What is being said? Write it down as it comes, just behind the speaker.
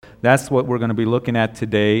that's what we're going to be looking at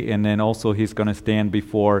today. And then also he's going to stand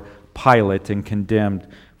before Pilate and condemned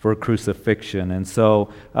for crucifixion. And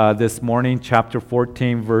so this morning, chapter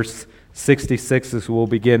 14, verse 66 is we'll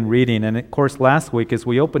begin reading. And of course, last week as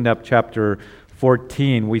we opened up chapter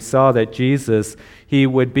 14, we saw that Jesus, he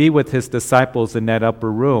would be with his disciples in that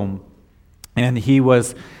upper room, and he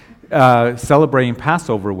was celebrating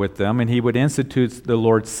Passover with them, and he would institute the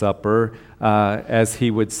Lord's Supper, as he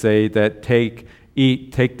would say that take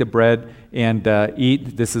the bread and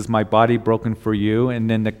eat. This is my body broken for you. And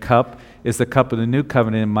then the cup is the cup of the new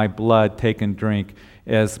covenant in my blood. Take and drink,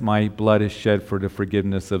 as my blood is shed for the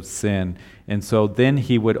forgiveness of sin. And so then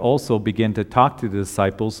he would also begin to talk to the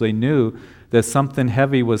disciples. They knew that something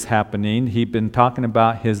heavy was happening. He'd been talking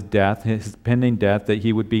about his death, his pending death, that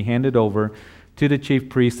he would be handed over to the chief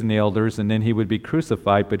priests and the elders, and then he would be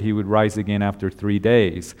crucified, but he would rise again after 3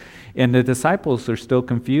 days. And the disciples are still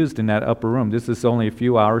confused in that upper room. This is only a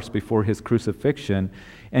few hours before his crucifixion.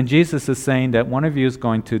 And Jesus is saying that one of you is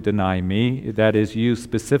going to deny me, that is you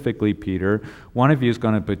specifically, Peter. One of you is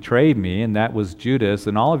going to betray me, and that was Judas.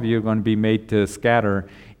 And all of you are going to be made to scatter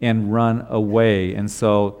and run away. And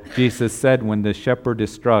so Jesus said, when the shepherd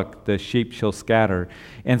is struck, the sheep shall scatter.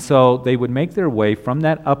 And so they would make their way from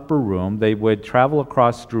that upper room. They would travel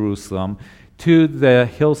across Jerusalem to the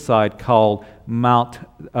hillside called Mount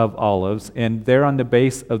of Olives. And there on the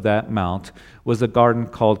base of that mount was a garden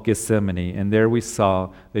called Gethsemane. And there we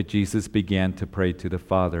saw that Jesus began to pray to the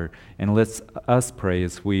Father. And let's us pray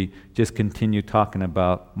as we just continue talking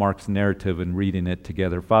about Mark's narrative and reading it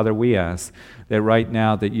together. Father, we ask that right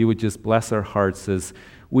now that you would just bless our hearts as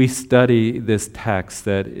we study this text,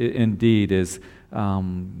 that it indeed is,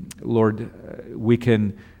 Lord, we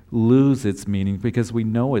can lose its meaning because we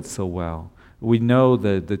know it so well. We know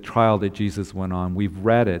the trial that Jesus went on. We've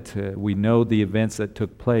read it. We know the events that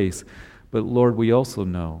took place. But Lord, we also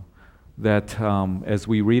know that as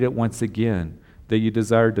we read it once again, that you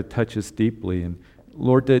desire to touch us deeply. And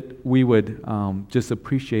Lord, that we would just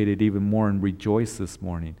appreciate it even more and rejoice this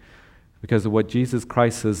morning because of what Jesus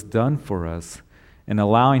Christ has done for us and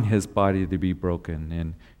allowing his body to be broken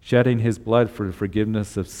and shedding his blood for the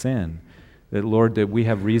forgiveness of sin. That, Lord, that we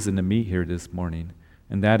have reason to meet here this morning.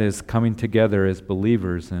 And that is coming together as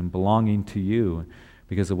believers and belonging to you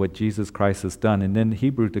because of what Jesus Christ has done. And then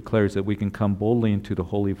Hebrew declares that we can come boldly into the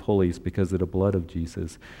Holy of Holies because of the blood of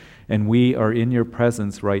Jesus. And we are in your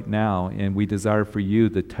presence right now, and we desire for you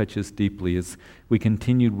to touch us deeply as we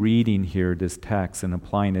continue reading here this text and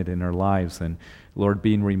applying it in our lives. And Lord,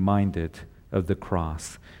 being reminded of the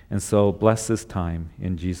cross. And so bless this time.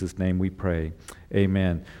 In Jesus' name we pray.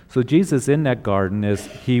 Amen. So Jesus in that garden, as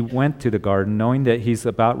he went to the garden, knowing that he's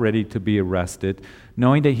about ready to be arrested,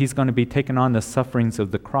 knowing that he's going to be taking on the sufferings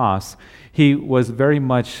of the cross, he was very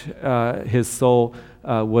much, his soul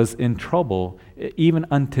was in trouble. Even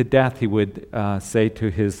unto death, he would say to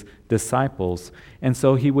his disciples. And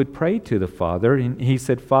so he would pray to the Father, and he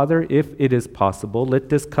said, Father, if it is possible, let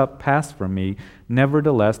this cup pass from me.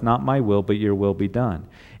 Nevertheless, not my will, but your will be done.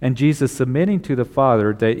 And Jesus submitting to the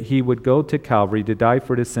Father that he would go to Calvary to die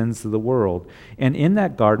for the sins of the world. And in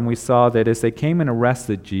that garden, we saw that as they came and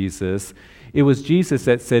arrested Jesus, it was Jesus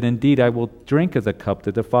that said, indeed, I will drink of the cup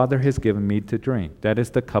that the Father has given me to drink. That is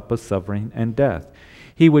the cup of suffering and death.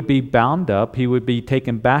 He would be bound up, he would be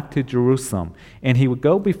taken back to Jerusalem, and he would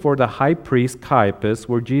go before the high priest Caiaphas,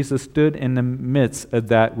 where Jesus stood in the midst of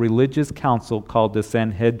that religious council called the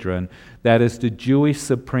Sanhedrin, that is the Jewish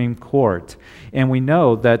Supreme Court. And we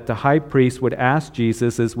know that the high priest would ask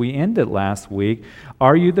Jesus, as we ended last week,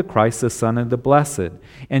 are you the Christ, the Son of the Blessed?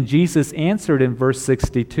 And Jesus answered in verse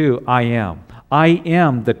 62, I am. I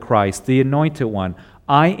am the Christ, the Anointed One.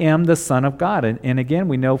 I am the Son of God. And again,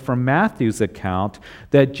 we know from Matthew's account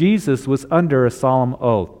that Jesus was under a solemn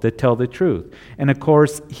oath to tell the truth. And of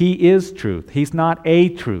course, he is truth. He's not a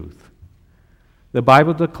truth. The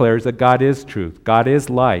Bible declares that God is truth. God is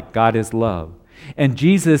light. God is love. And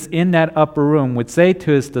Jesus in that upper room would say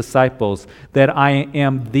to his disciples that I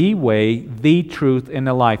am the way, the truth, and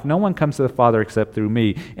the life. No one comes to the Father except through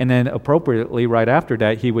me. And then appropriately right after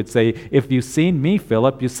that, he would say, if you've seen me,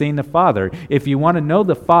 Philip, you've seen the Father. If you want to know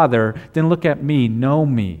the Father, then look at me, know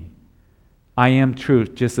me. I am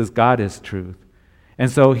truth, just as God is truth. And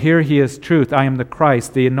so here he is truth. I am the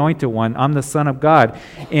Christ, the Anointed One. I'm the Son of God.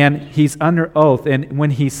 And he's under oath. And when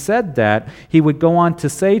he said that, he would go on to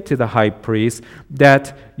say to the high priest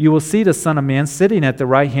that you will see the Son of Man sitting at the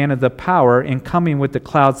right hand of the power and coming with the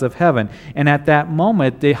clouds of heaven. And at that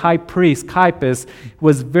moment, the high priest, Caiaphas,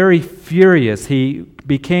 was very furious. He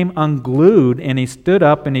became unglued, and he stood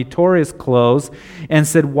up and he tore his clothes and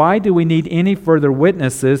said, "Why do we need any further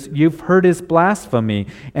witnesses? You've heard his blasphemy."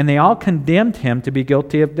 And they all condemned him to be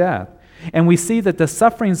guilty of death. And we see that the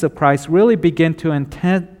sufferings of Christ really begin to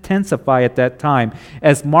intensify at that time,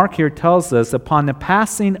 as Mark here tells us, upon the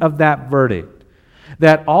passing of that verdict,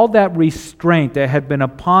 that all that restraint that had been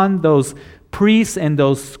upon those priests and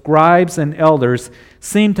those scribes and elders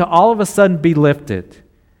seemed to all of a sudden be lifted.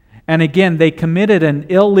 And again, they committed an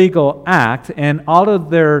illegal act, and all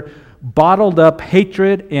of their bottled up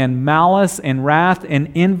hatred and malice and wrath and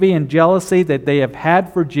envy and jealousy that they have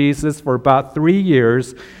had for Jesus for about 3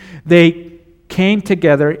 years, they came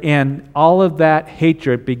together, and all of that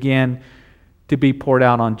hatred began to be poured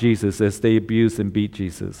out on Jesus as they abused and beat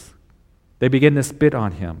Jesus. They began to spit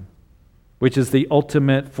on him, which is the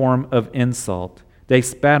ultimate form of insult. They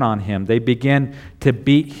spat on him. They began to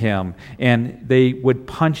beat him, and they would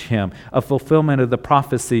punch him, a fulfillment of the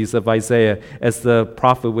prophecies of Isaiah, as the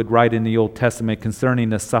prophet would write in the Old Testament concerning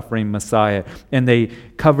the suffering Messiah. And they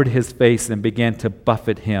covered his face and began to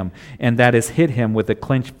buffet him, and that is, hit him with a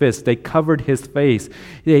clenched fist. They covered his face.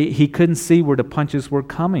 He couldn't see where the punches were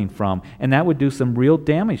coming from, and that would do some real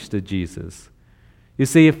damage to Jesus. You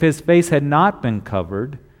see, if his face had not been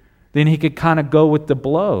covered, then he could kind of go with the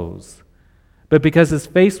blows. But because his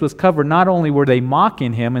face was covered, not only were they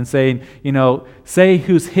mocking him and saying, say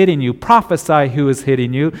who's hitting you, prophesy who is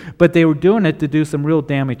hitting you, but they were doing it to do some real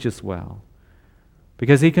damage as well,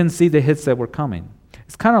 because he couldn't see the hits that were coming.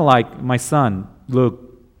 It's kind of like my son,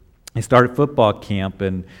 Luke. He started football camp,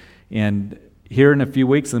 and here in a few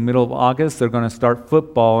weeks, in the middle of August, they're going to start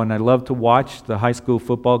football, and I love to watch the high school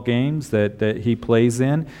football games that he plays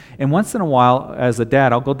in. And once in a while, as a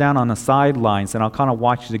dad, I'll go down on the sidelines, and I'll kind of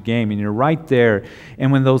watch the game, and you're right there.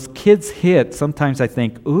 And when those kids hit, sometimes I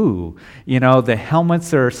think, ooh, the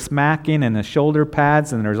helmets are smacking and the shoulder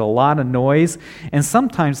pads, and there's a lot of noise. And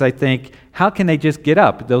sometimes I think, how can they just get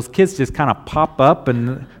up? Those kids just kind of pop up,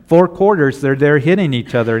 and 4 quarters, they're there hitting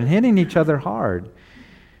each other and hitting each other hard.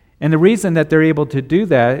 And the reason that they're able to do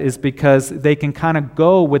that is because they can kind of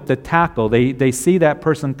go with the tackle. They see that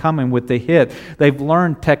person coming with the hit. They've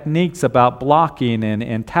learned techniques about blocking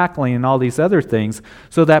and tackling and all these other things,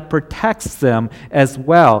 so that protects them as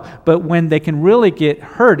well. But when they can really get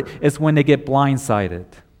hurt is when they get blindsided,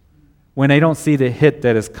 when they don't see the hit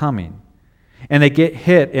that is coming. And they get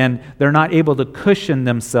hit, and they're not able to cushion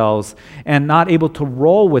themselves and not able to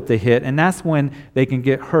roll with the hit, and that's when they can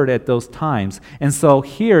get hurt at those times. And so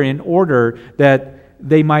here, in order that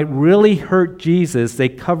they might really hurt Jesus, they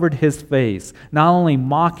covered his face, not only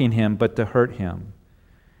mocking him, but to hurt him.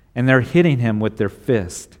 And they're hitting him with their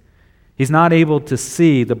fist. He's not able to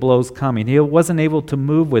see the blows coming. He wasn't able to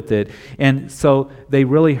move with it. And so they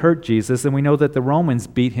really hurt Jesus, and we know that the Romans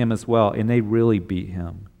beat him as well, and they really beat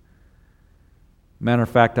him. Matter of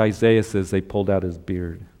fact, Isaiah says they pulled out his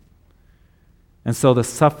beard. And so the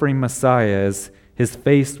suffering Messiah, his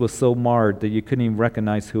face was so marred that you couldn't even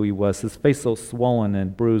recognize who he was. His face so swollen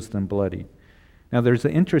and bruised and bloody. Now there's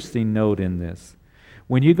an interesting note in this.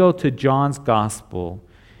 When you go to John's Gospel,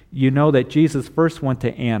 you know that Jesus first went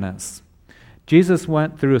to Annas. Jesus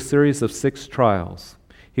went through a series of 6 trials.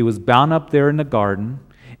 He was bound up there in the garden.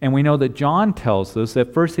 And we know that John tells us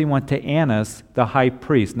that first he went to Annas, the high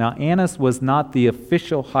priest. Now, Annas was not the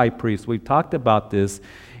official high priest. We've talked about this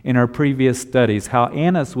in our previous studies, how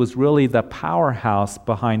Annas was really the powerhouse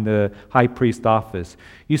behind the high priest office.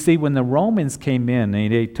 You see, when the Romans came in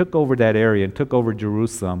and they took over that area and took over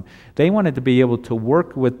Jerusalem, they wanted to be able to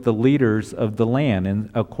work with the leaders of the land. And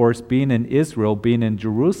of course, being in Israel, being in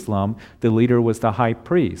Jerusalem, the leader was the high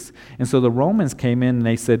priest. And so the Romans came in and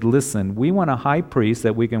they said, listen, we want a high priest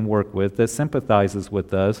that we can work with, that sympathizes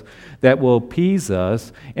with us, that will appease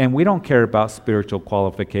us, and we don't care about spiritual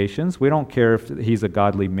qualifications. We don't care if he's a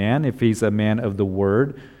godly man, if he's a man of the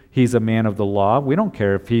word, he's a man of the law. We don't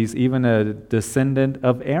care if he's even a descendant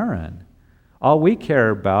of Aaron. All we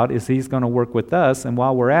care about is he's going to work with us, and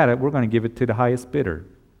while we're at it, we're going to give it to the highest bidder.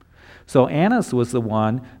 So Annas was the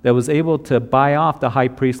one that was able to buy off the high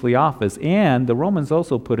priestly office, and the Romans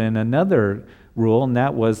also put in another rule, and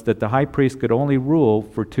that was that the high priest could only rule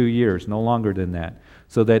for 2 years, no longer than that,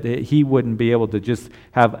 so that he wouldn't be able to just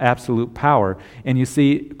have absolute power. And you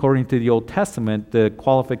see, according to the Old Testament, the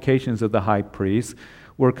qualifications of the high priest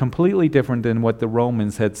were completely different than what the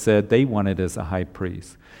Romans had said they wanted as a high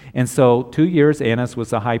priest. And so 2 years Annas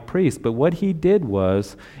was a high priest, but what he did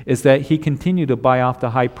is that he continued to buy off the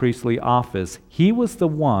high priestly office. He was the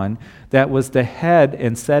one that was the head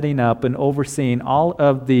and setting up and overseeing all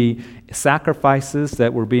of the sacrifices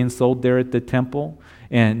that were being sold there at the temple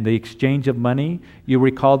and the exchange of money. You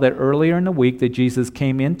recall that earlier in the week that Jesus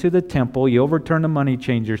came into the temple. He overturned the money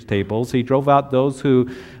changers' tables. He drove out those who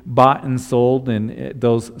bought and sold and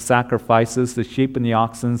those sacrifices, the sheep and the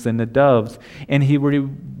oxen and the doves. And he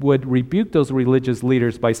would rebuke those religious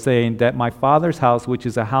leaders by saying that my Father's house, which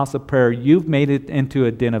is a house of prayer, you've made it into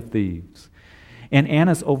a den of thieves. And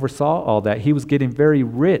Annas oversaw all that. He was getting very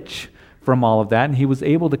rich from all of that, and he was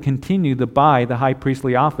able to continue to buy the high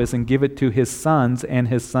priestly office and give it to his sons and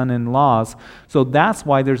his son-in-laws. So that's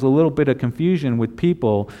why there's a little bit of confusion with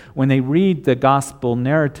people when they read the gospel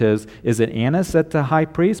narratives. Is it Annas that's the high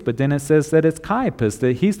priest? But then it says that it's Caiaphas,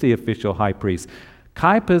 that he's the official high priest.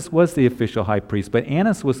 Caiaphas was the official high priest, but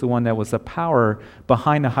Annas was the one that was the power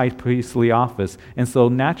behind the high priestly office. And so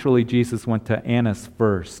naturally Jesus went to Annas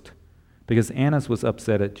first, because Annas was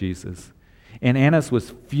upset at Jesus. And Annas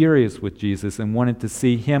was furious with Jesus and wanted to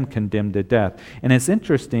see him condemned to death. And it's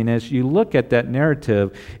interesting, as you look at that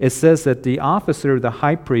narrative, it says that the officer of the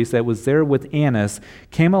high priest that was there with Annas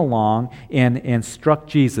came along and struck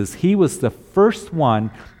Jesus. He was the first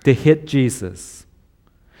one to hit Jesus.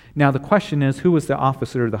 Now the question is, who was the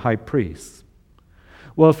officer of the high priest?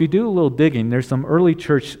 Well, if you do a little digging, there's some early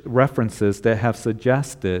church references that have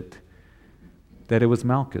suggested that it was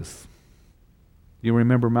Malchus. You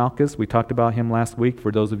remember Malchus? We talked about him last week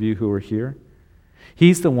for those of you who were here.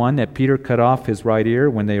 He's the one that Peter cut off his right ear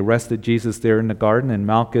when they arrested Jesus there in the garden, and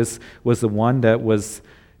Malchus was the one that was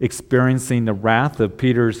experiencing the wrath of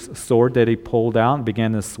Peter's sword that he pulled out and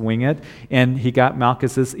began to swing it, and he got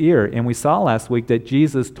Malchus's ear. And we saw last week that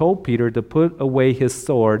Jesus told Peter to put away his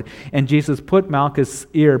sword, and Jesus put Malchus'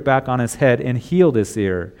 ear back on his head and healed his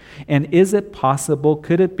ear. And is it possible?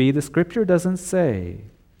 Could it be? The scripture doesn't say.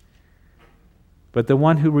 But the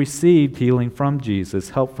one who received healing from Jesus,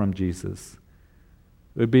 help from Jesus,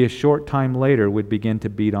 would be a short time later would begin to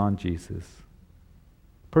beat on Jesus.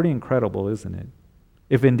 Pretty incredible, isn't it?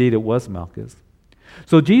 If indeed it was Malchus.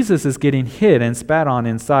 So Jesus is getting hit and spat on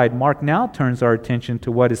inside. Mark now turns our attention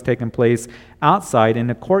to what has taken place outside in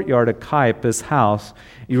the courtyard of Caiaphas' house.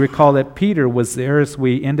 You recall that Peter was there as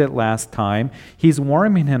we ended last time. He's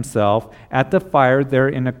warming himself at the fire there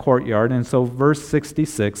in the courtyard. And so verse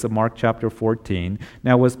 66 of Mark chapter 14.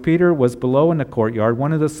 Now as Peter was below in the courtyard,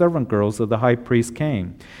 one of the servant girls of the high priest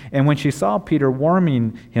came. And when she saw Peter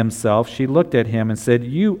warming himself, she looked at him and said,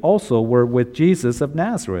 "You also were with Jesus of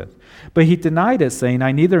Nazareth." But he denied it, saying,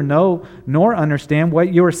 "I neither know nor understand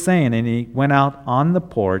what you are saying." And he went out on the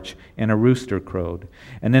porch, and a rooster crowed.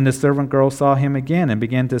 And then the servant girl saw him again and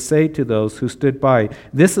began to say to those who stood by,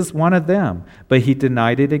 "This is one of them." But he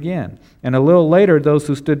denied it again. And a little later, those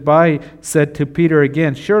who stood by said to Peter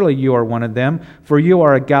again, "Surely you are one of them, for you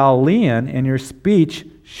are a Galilean, and your speech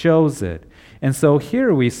shows it." And so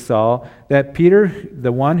here we saw that Peter,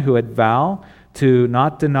 the one who had vowed to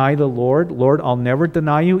not deny the Lord, "Lord, I'll never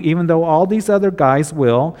deny you, even though all these other guys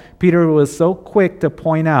will." Peter was so quick to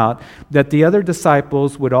point out that the other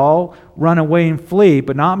disciples would all run away and flee,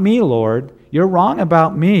 but not me, Lord. You're wrong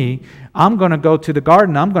about me. I'm going to go to the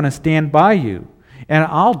garden. I'm going to stand by you, and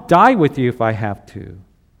I'll die with you if I have to.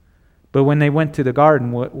 But when they went to the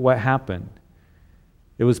garden, what happened?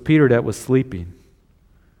 It was Peter that was sleeping.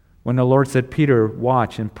 When the Lord said, "Peter,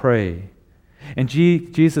 watch and pray." And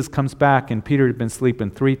Jesus comes back, and Peter had been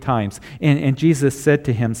sleeping 3 times. And Jesus said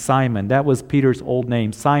to him, "Simon," that was Peter's old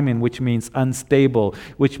name, Simon, which means unstable,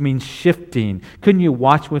 which means shifting. "Couldn't you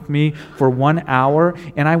watch with me for 1 hour?"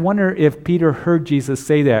 And I wonder if Peter heard Jesus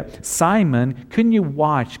say that. "Simon, couldn't you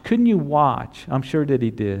watch? Couldn't you watch?" I'm sure that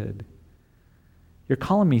he did. "You're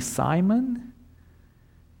calling me Simon?"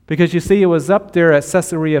 Because you see, it was up there at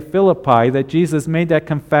Caesarea Philippi that Jesus made that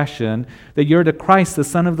confession that you're the Christ, the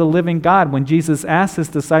Son of the living God. When Jesus asked his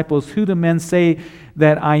disciples, "Who do men say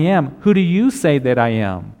that I am? Who do you say that I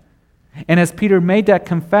am?" And as Peter made that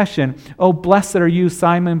confession, "Oh, blessed are you,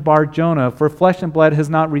 Simon Bar-Jonah, for flesh and blood has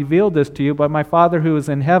not revealed this to you, but my Father who is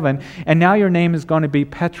in heaven. And now your name is going to be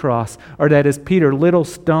Petros," or that is Peter, little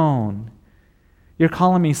stone. "You're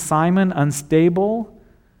calling me Simon, unstable?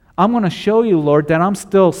 I'm going to show you, Lord, that I'm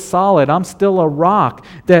still solid. I'm still a rock.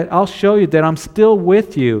 That I'll show you that I'm still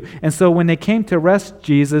with you." And so when they came to arrest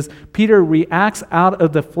Jesus, Peter reacts out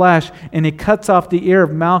of the flesh, and he cuts off the ear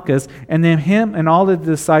of Malchus, and then him and all the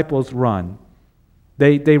disciples run.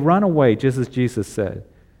 They run away, just as Jesus said.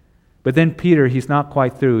 But then Peter, he's not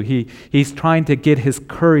quite through. He's trying to get his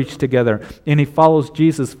courage together, and he follows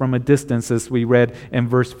Jesus from a distance, as we read in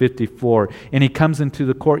verse 54. And he comes into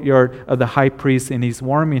the courtyard of the high priest, and he's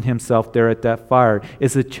warming himself there at that fire.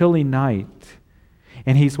 It's a chilly night.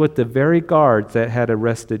 And he's with the very guards that had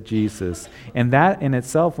arrested Jesus. And that in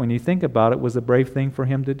itself, when you think about it, was a brave thing for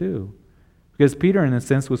him to do. Because Peter, in a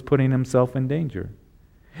sense, was putting himself in danger.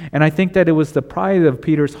 And I think that it was the pride of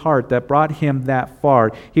Peter's heart that brought him that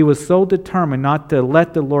far. He was so determined not to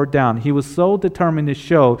let the Lord down. He was so determined to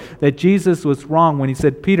show that Jesus was wrong when he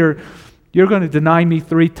said, Peter, you're going to deny me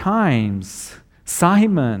 3 times.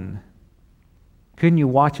 Simon, couldn't you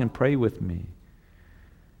watch and pray with me?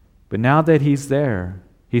 But now that he's there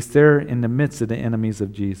in the midst of the enemies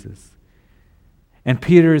of Jesus. And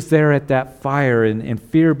Peter is there at that fire, and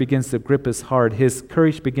fear begins to grip his heart. His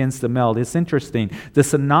courage begins to melt. It's interesting. The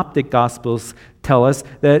Synoptic Gospels tell us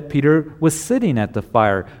that Peter was sitting at the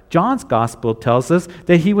fire. John's Gospel tells us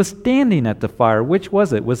that he was standing at the fire. Which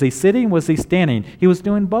was it? Was he sitting? Was he standing? He was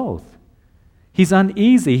doing both. He's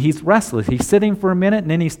uneasy. He's restless. He's sitting for a minute,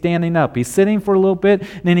 and then he's standing up. He's sitting for a little bit,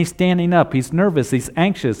 and then he's standing up. He's nervous. He's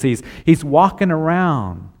anxious. He's walking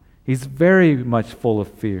around. He's very much full of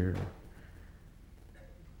fear.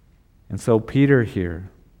 And so Peter here,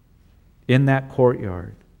 in that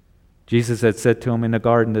courtyard, Jesus had said to him in the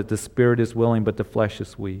garden that the spirit is willing, but the flesh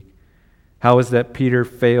is weak. How is that Peter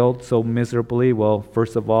failed so miserably? Well,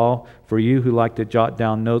 first of all, for you who like to jot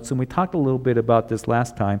down notes, and we talked a little bit about this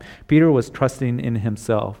last time, Peter was trusting in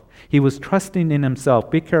himself. He was trusting in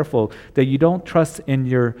himself. Be careful that you don't trust in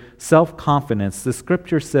your self-confidence. The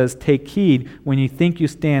scripture says, take heed when you think you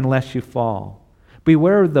stand lest you fall.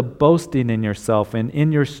 Beware of the boasting in yourself and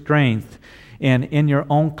in your strength and in your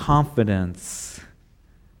own confidence.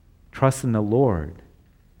 Trust in the Lord.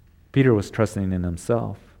 Peter was trusting in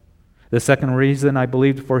himself. The second reason I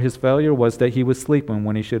believed for his failure was that he was sleeping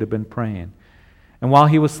when he should have been praying. And while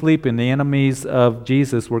he was sleeping, the enemies of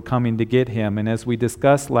Jesus were coming to get him. And as we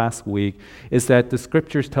discussed last week, is that the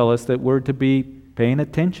scriptures tell us that we're to be paying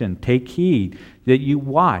attention, take heed, that you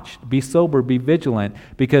watch, be sober, be vigilant.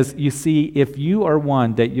 Because you see, if you are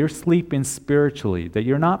one that you're sleeping spiritually, that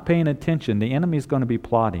you're not paying attention, the enemy is going to be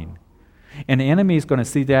plotting. And the enemy is going to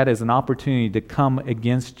see that as an opportunity to come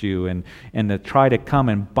against you and to try to come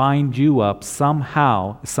and bind you up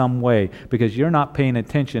somehow, some way, because you're not paying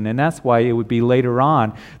attention. And that's why it would be later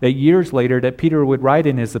on, that years later, that Peter would write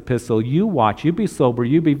in his epistle, you watch, you be sober,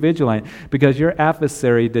 you be vigilant, because your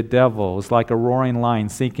adversary, the devil, is like a roaring lion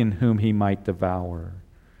seeking whom he might devour.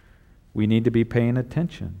 We need to be paying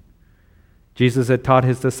attention. Jesus had taught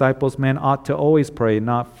his disciples men ought to always pray,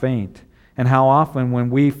 not faint. And how often when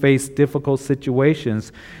we face difficult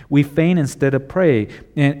situations, we faint instead of pray.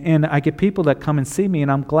 And I get people that come and see me, and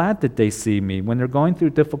I'm glad that they see me when they're going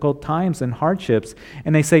through difficult times and hardships.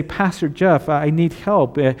 And they say, Pastor Jeff, I need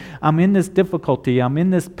help. I'm in this difficulty. I'm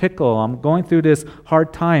in this pickle. I'm going through this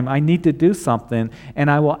hard time. I need to do something. And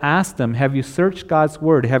I will ask them, have you searched God's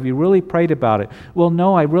Word? Have you really prayed about it? Well,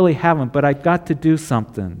 no, I really haven't, but I've got to do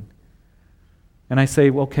something. And I say,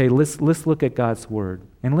 okay, let's look at God's Word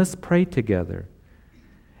and let's pray together.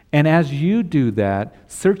 And as you do that,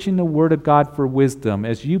 searching the Word of God for wisdom,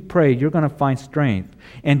 as you pray, you're going to find strength.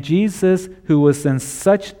 And Jesus, who was in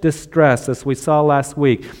such distress, as we saw last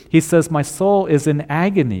week, he says, my soul is in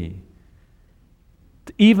agony.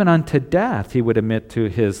 Even unto death, he would admit to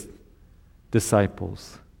his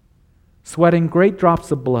disciples, sweating great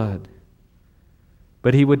drops of blood.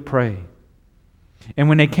 But he would pray. And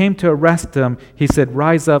when they came to arrest him, he said,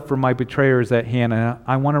 rise up, for my betrayer is at hand. And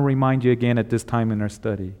I want to remind you again at this time in our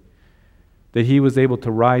study that he was able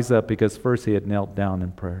to rise up because first he had knelt down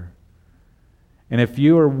in prayer. And if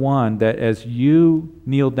you are one that as you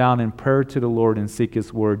kneel down in prayer to the Lord and seek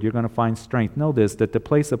his word, you're going to find strength. Know this, that the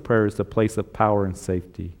place of prayer is the place of power and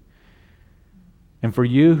safety. And for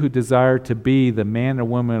you who desire to be the man or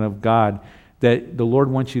woman of God that the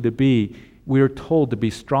Lord wants you to be, we are told to be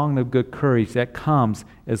strong and of good courage. That comes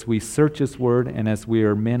as we search his word and as we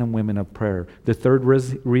are men and women of prayer. The third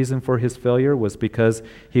reason for his failure was because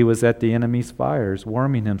he was at the enemy's fires,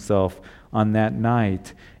 warming himself on that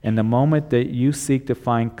night. And the moment that you seek to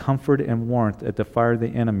find comfort and warmth at the fire of the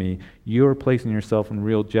enemy, you are placing yourself in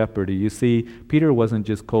real jeopardy. You see, Peter wasn't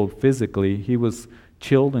just cold physically, he was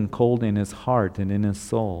chilled and cold in his heart and in his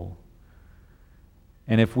soul.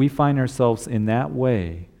 And if we find ourselves in that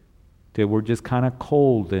way, that we're just kind of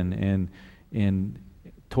cold and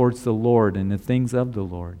towards the Lord and the things of the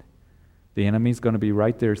Lord, the enemy's going to be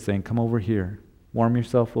right there saying, come over here, warm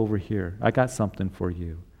yourself over here. I got something for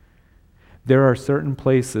you. There are certain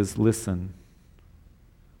places, listen,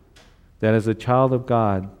 that as a child of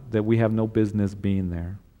God, that we have no business being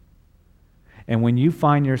there. And when you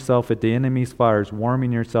find yourself at the enemy's fires,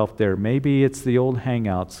 warming yourself there, maybe it's the old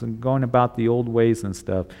hangouts and going about the old ways and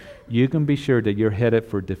stuff, you can be sure that you're headed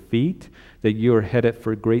for defeat, that you're headed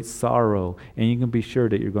for great sorrow, and you can be sure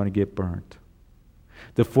that you're going to get burnt.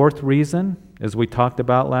 The fourth reason, as we talked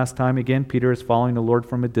about last time, again, Peter is following the Lord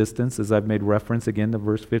from a distance, as I've made reference again to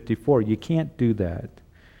verse 54. You can't do that.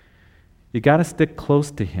 You got to stick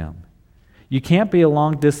close to him. You can't be a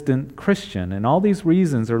long-distance Christian. And all these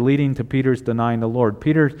reasons are leading to Peter's denying the Lord.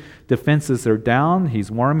 Peter's defenses are down.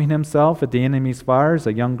 He's warming himself at the enemy's fires.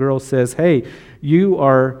 A young girl says, hey, you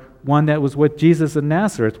are one that was with Jesus of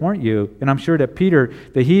Nazareth, weren't you? And I'm sure that Peter,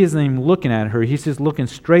 that he isn't even looking at her. He's just looking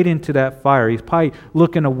straight into that fire. He's probably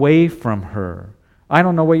looking away from her. I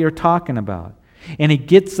don't know what you're talking about. And he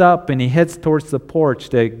gets up and he heads towards the porch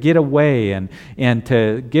to get away and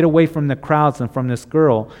to get away from the crowds and from this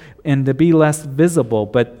girl and to be less visible.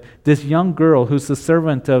 But this young girl, who's the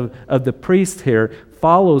servant of the priest here,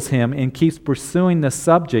 follows him and keeps pursuing the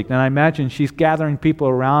subject. And I imagine she's gathering people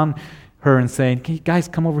around her and saying, hey, guys,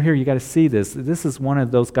 come over here. You got to see this. This is one of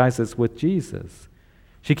those guys that's with Jesus.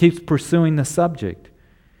 She keeps pursuing the subject.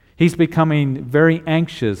 He's becoming very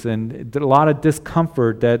anxious and a lot of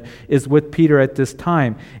discomfort that is with Peter at this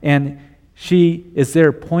time. And she is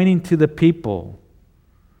there pointing to the people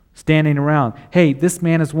standing around. Hey, this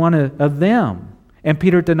man is one of them. And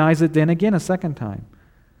Peter denies it then again a second time.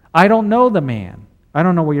 I don't know the man. I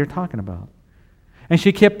don't know what you're talking about. And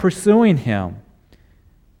she kept pursuing him.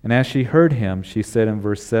 And as she heard him, she said in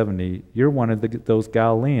verse 70, you're one of those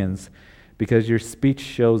Galileans, because your speech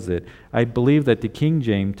shows it. I believe that the King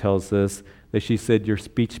James tells us that she said, your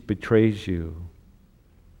speech betrays you.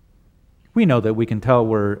 We know that we can tell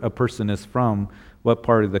where a person is from, what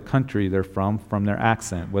part of the country they're from their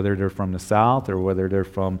accent, whether they're from the South or whether they're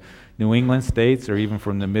from New England states or even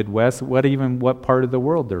from the Midwest, what part of the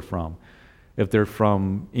world they're from. If they're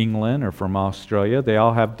from England or from Australia, they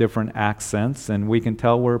all have different accents, and we can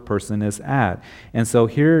tell where a person is at. And so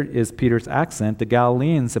here is Peter's accent. The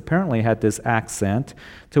Galileans apparently had this accent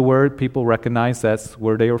to where people recognize that's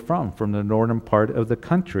where they were from the northern part of the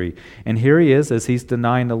country. And here he is as he's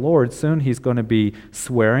denying the Lord. Soon he's going to be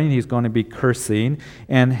swearing, he's going to be cursing,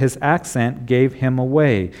 and his accent gave him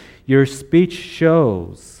away. Your speech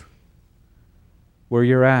shows where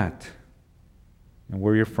you're at and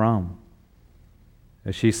where you're from.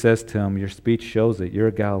 As she says to him, your speech shows it. You're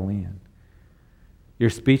a Galilean. Your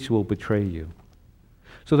speech will betray you.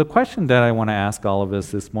 So the question that I want to ask all of us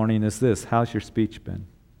this morning is this: how's your speech been?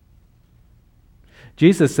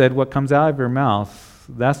 Jesus said, what comes out of your mouth,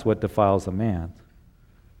 that's what defiles a man.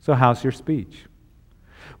 So how's your speech?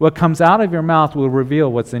 What comes out of your mouth will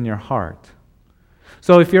reveal what's in your heart.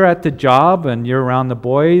 So if you're at the job and you're around the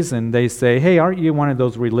boys and they say, hey, aren't you one of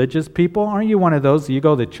those religious people? Aren't you one of those, you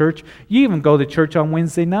go to church? You even go to church on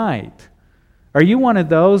Wednesday night. Are you one of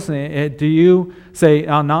those? Do you say,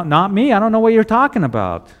 oh, not me? I don't know what you're talking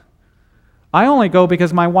about. I only go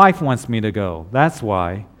because my wife wants me to go. That's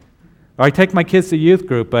why. Or I take my kids to youth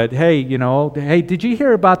group, but hey, hey, did you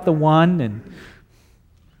hear about the one? And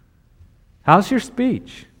how's your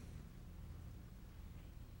speech?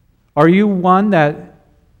 Are you one that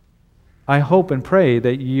I hope and pray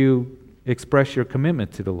that you express your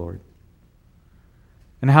commitment to the Lord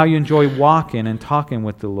and how you enjoy walking and talking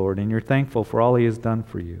with the Lord and you're thankful for all He has done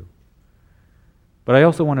for you? But I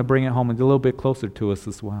also want to bring it home a little bit closer to us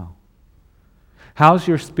as well. How's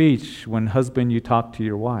your speech when husband you talk to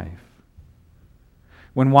your wife?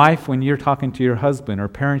 When you're talking to your husband, or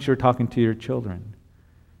parents you're talking to your children?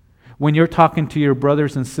 When you're talking to your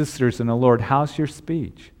brothers and sisters in the Lord, how's your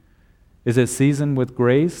speech? Is it seasoned with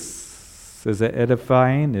grace? Is it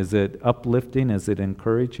edifying? Is it uplifting? Is it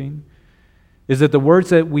encouraging? Is it the words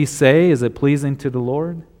that we say, is it pleasing to the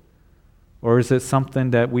Lord? Or is it something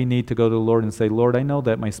that we need to go to the Lord and say, Lord, I know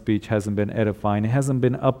that my speech hasn't been edifying. It hasn't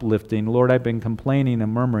been uplifting. Lord, I've been complaining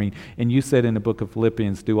and murmuring. And you said in the book of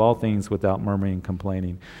Philippians, do all things without murmuring and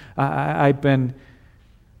complaining. I've been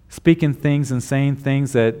speaking things and saying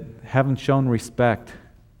things that haven't shown respect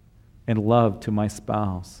and love to my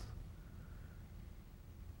spouse.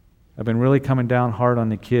 I've been really coming down hard on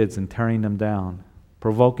the kids and tearing them down,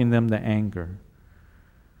 provoking them to anger.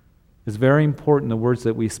 It's very important, the words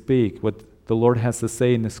that we speak, what the Lord has to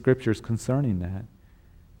say in the Scriptures concerning that.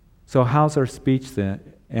 So how's our speech then?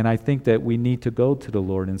 And I think that we need to go to the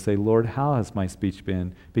Lord and say, Lord, how has my speech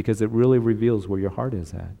been? Because it really reveals where your heart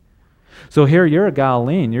is at. So here you're a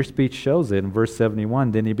Galilean. Your speech shows it. In verse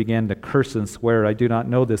 71, then he began to curse and swear, I do not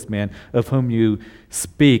know this man of whom you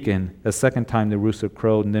speak. And a second time the rooster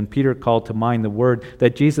crowed. And then Peter called to mind the word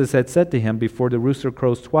that Jesus had said to him, before the rooster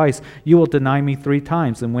crows twice, you will deny me 3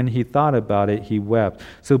 times. And when he thought about it, he wept.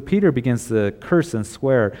 So Peter begins to curse and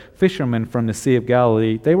swear. Fishermen from the Sea of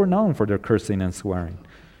Galilee, they were known for their cursing and swearing.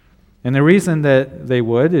 And the reason that they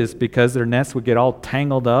would is because their nets would get all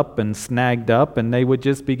tangled up and snagged up, and they would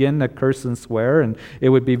just begin to curse and swear, and it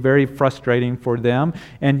would be very frustrating for them.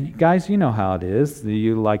 And guys, you know how it is.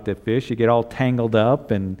 You like to fish. You get all tangled up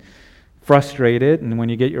and frustrated, and when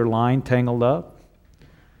you get your line tangled up.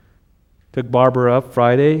 Took Barbara up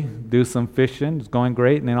Friday, do some fishing. It's going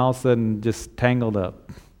great, and then all of a sudden just tangled up,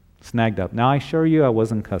 snagged up. Now, I assure you I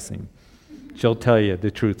wasn't cussing. She'll tell you the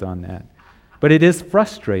truth on that. But it is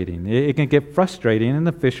frustrating. It can get frustrating, and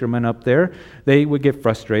the fishermen up there, they would get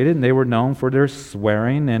frustrated, and they were known for their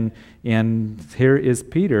swearing. And here is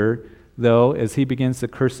Peter, though, as he begins to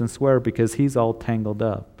curse and swear because he's all tangled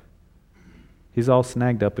up. He's all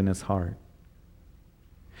snagged up in his heart.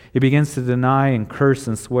 He begins to deny and curse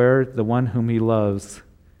and swear the one whom he loves.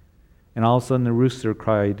 And all of a sudden the rooster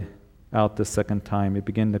cried out the second time. It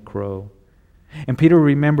began to crow. And Peter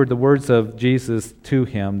remembered the words of Jesus to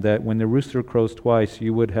him, that when the rooster crows twice,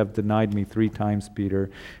 you would have denied me 3 times, Peter.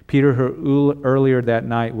 Peter, who earlier that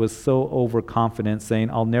night was so overconfident, saying,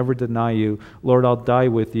 I'll never deny you. Lord, I'll die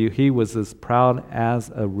with you. He was as proud as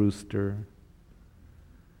a rooster.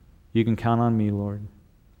 You can count on me, Lord.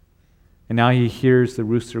 And now he hears the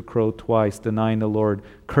rooster crow twice, denying the Lord,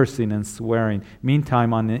 cursing and swearing.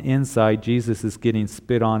 Meantime, on the inside, Jesus is getting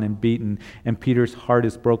spit on and beaten, and Peter's heart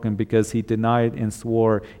is broken because he denied and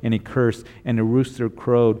swore, and he cursed, and the rooster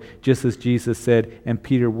crowed, just as Jesus said, and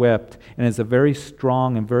Peter wept. And it's a very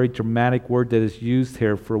strong and very dramatic word that is used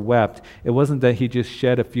here for wept. It wasn't that he just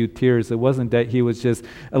shed a few tears. It wasn't that he was just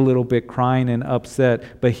a little bit crying and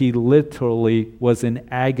upset, but he literally was in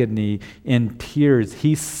agony, in tears.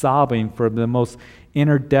 He's sobbing from the most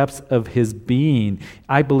inner depths of his being.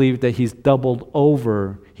 I believe that he's doubled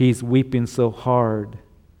over. He's weeping so hard.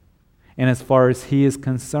 And as far as he is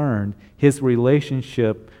concerned, his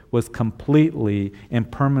relationship was completely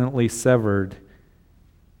and permanently severed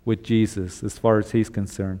with Jesus, as far as he's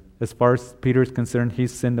concerned. As far as Peter is concerned,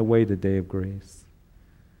 he's sinned away the day of grace.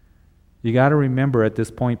 You got to remember, at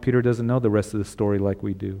this point, Peter doesn't know the rest of the story like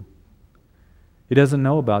we do. He doesn't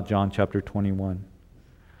know about John chapter 21.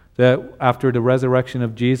 That after the resurrection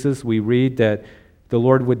of Jesus, we read that the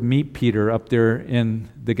Lord would meet Peter up there in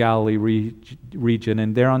the Galilee region,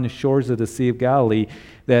 and there on the shores of the Sea of Galilee,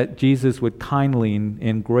 that Jesus would kindly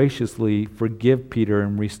and graciously forgive Peter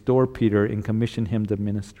and restore Peter and commission him to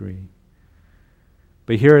ministry.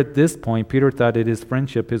 But here at this point, Peter thought that his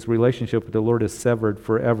friendship, his relationship with the Lord is severed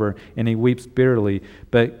forever, and he weeps bitterly.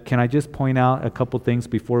 But can I just point out a couple things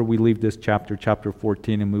before we leave this chapter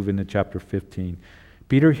 14, and move into chapter 15?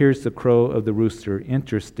 Peter hears the crow of the rooster.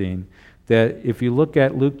 Interesting that if you look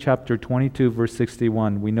at Luke chapter 22, verse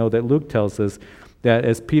 61, we know that Luke tells us that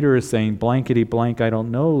as Peter is saying, blankety blank, I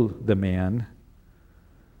don't know the man,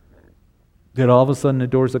 that all of a sudden the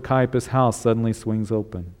doors of Caiaphas' house suddenly swings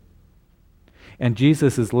open. And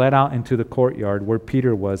Jesus is led out into the courtyard where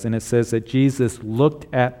Peter was, and it says that Jesus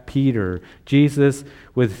looked at Peter. Jesus,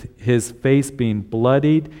 with his face being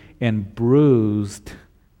bloodied and bruised,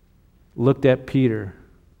 looked at Peter,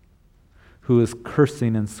 who is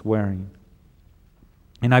cursing and swearing.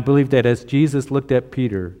 And I believe that as Jesus looked at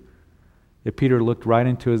Peter, that Peter looked right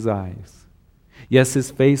into his eyes. Yes, his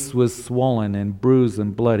face was swollen and bruised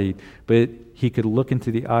and bloodied, but he could look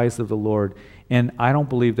into the eyes of the Lord. And I don't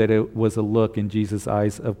believe that it was a look in Jesus'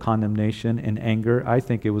 eyes of condemnation and anger. I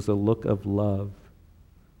think it was a look of love.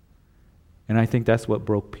 And I think that's what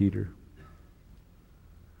broke Peter.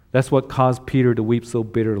 That's what caused Peter to weep so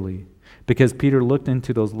bitterly. Because Peter looked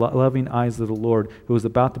into those loving eyes of the Lord, who was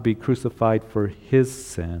about to be crucified for his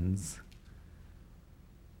sins.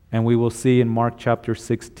 And we will see in Mark chapter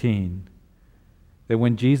 16 that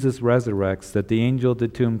when Jesus resurrects, that the angel of the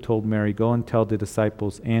tomb told Mary, go and tell the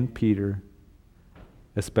disciples and Peter,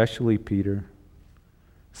 especially Peter,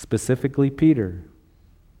 specifically Peter,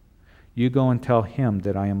 you go and tell him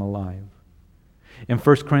that I am alive. In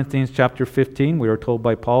 1 Corinthians chapter 15, we are told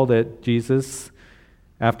by Paul that Jesus,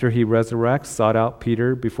 after he resurrects, sought out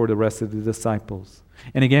Peter before the rest of the disciples.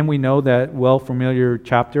 And again, we know that well-familiar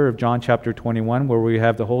chapter of John chapter 21, where we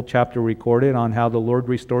have the whole chapter recorded on how the Lord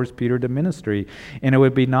restores Peter to ministry. And it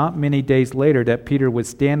would be not many days later that Peter would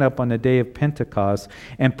stand up on the day of Pentecost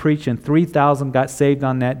and preach, and 3,000 got saved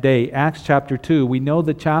on that day. Acts chapter 2, we know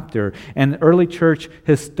the chapter. And early church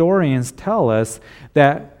historians tell us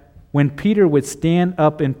that when Peter would stand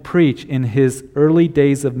up and preach in his early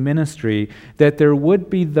days of ministry, that there would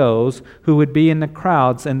be those who would be in the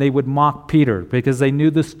crowds and they would mock Peter because they knew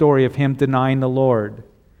the story of him denying the Lord.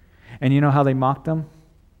 And you know how they mocked him?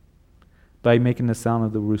 By making the sound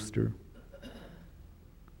of the rooster.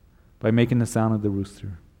 By making the sound of the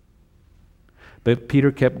rooster. But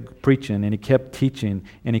Peter kept preaching and he kept teaching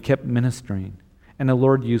and he kept ministering. And the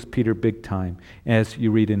Lord used Peter big time, as you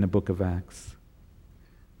read in the book of Acts.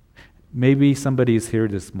 Maybe somebody is here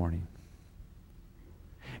this morning.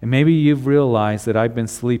 And maybe you've realized that I've been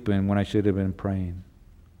sleeping when I should have been praying.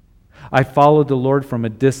 I followed the Lord from a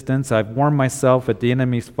distance. I've warmed myself at the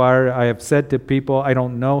enemy's fire. I have said to people, I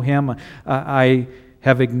don't know him. I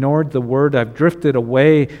have ignored the word. I've drifted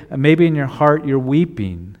away. Maybe in your heart you're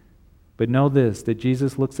weeping. But know this, that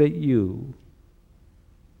Jesus looks at you.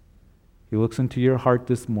 He looks into your heart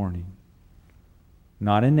this morning.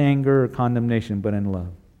 Not in anger or condemnation, but in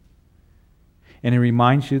love. And He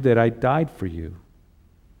reminds you that I died for you,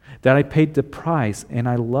 that I paid the price, and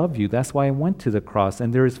I love you. That's why I went to the cross,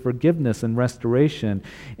 and there is forgiveness and restoration.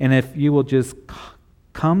 And if you will just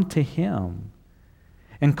come to Him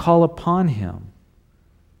and call upon Him,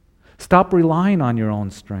 stop relying on your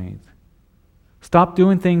own strength. Stop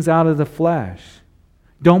doing things out of the flesh.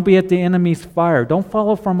 Don't be at the enemy's fire. Don't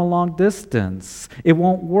follow from a long distance. It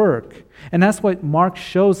won't work. And that's what Mark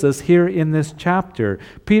shows us here in this chapter.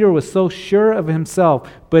 Peter was so sure of himself,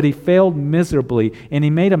 but he failed miserably, and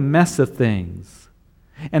he made a mess of things.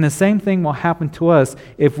 And the same thing will happen to us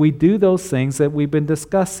if we do those things that we've been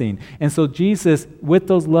discussing. And so Jesus, with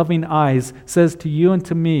those loving eyes, says to you and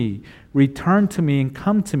to me, return to me and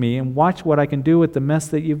come to me and watch what I can do with the mess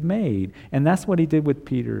that you've made. And that's what He did with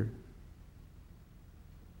Peter.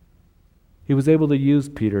 He was able to use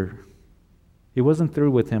Peter. He wasn't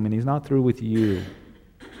through with him, and He's not through with you.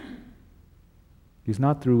 He's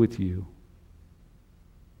not through with you.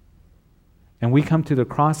 And we come to the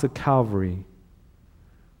cross of Calvary,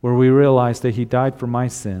 where we realize that He died for my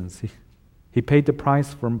sins. He paid the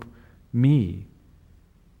price for me.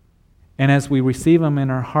 And as we receive Him in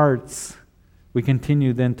our hearts, we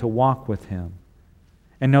continue then to walk with Him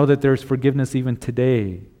and know that there's forgiveness even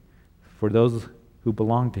today for those who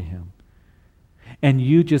belong to Him. And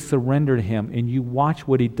you just surrender to Him and you watch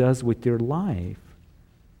what He does with your life,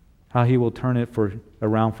 how He will turn it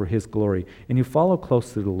around for His glory. And you follow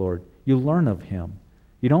close to the Lord. You learn of Him.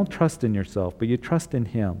 You don't trust in yourself, but you trust in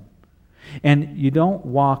Him. And you don't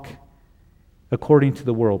walk according to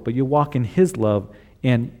the world, but you walk in His love,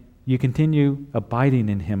 and you continue abiding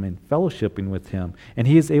in Him and fellowshipping with Him. And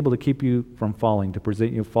He is able to keep you from falling, to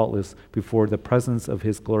present you faultless before the presence of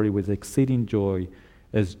His glory with exceeding joy,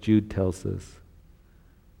 as Jude tells us.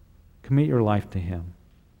 Commit your life to Him,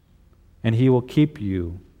 and He will keep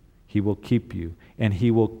you. He will keep you, and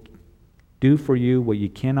He will do for you what you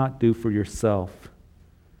cannot do for yourself.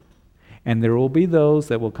 And there will be those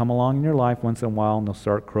that will come along in your life once in a while, and they'll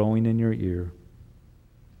start crowing in your ear.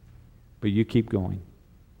 But you keep going,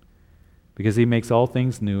 because He makes all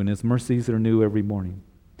things new, and His mercies are new every morning.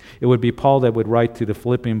 It would be Paul that would write to the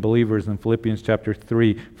Philippian believers in Philippians chapter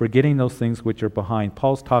 3, forgetting those things which are behind.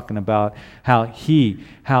 Paul's talking about how he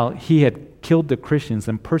had killed the Christians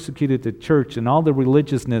and persecuted the church and all the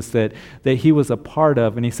religiousness that he was a part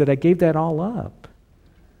of. And he said, I gave that all up.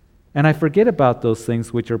 And I forget about those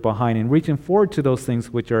things which are behind, and reaching forward to those things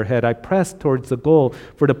which are ahead, I press towards the goal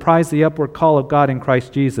for to prize the upward call of God in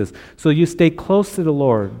Christ Jesus. So you stay close to the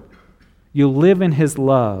Lord. You live in His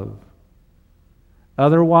love.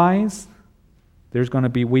 Otherwise, there's going to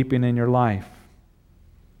be weeping in your life.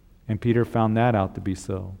 And Peter found that out to be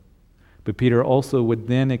so. But Peter also would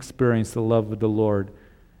then experience the love of the Lord,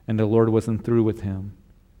 and the Lord wasn't through with him.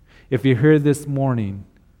 If you're here this morning,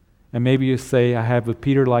 and maybe you say, I have a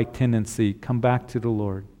Peter-like tendency, come back to the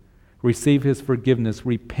Lord. Receive His forgiveness,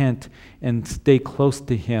 repent, and stay close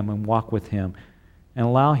to Him and walk with Him. And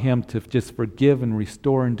allow Him to just forgive and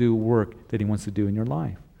restore and do work that He wants to do in your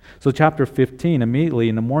life. So chapter 15, immediately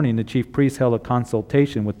in the morning, the chief priests held a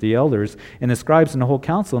consultation with the elders and the scribes and the whole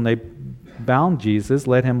council, and they bound Jesus,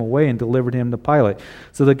 led Him away, and delivered Him to Pilate.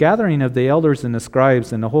 So the gathering of the elders and the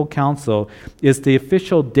scribes and the whole council is the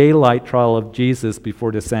official daylight trial of Jesus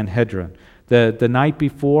before the Sanhedrin. The night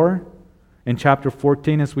before, In chapter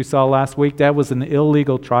 14, as we saw last week, that was an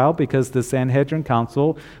illegal trial because the Sanhedrin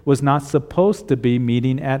Council was not supposed to be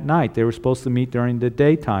meeting at night. They were supposed to meet during the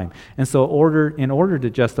daytime. And so in order to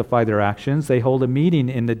justify their actions, they hold a meeting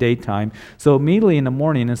in the daytime. So immediately in the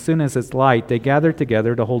morning, as soon as it's light, they gather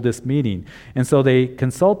together to hold this meeting. And so they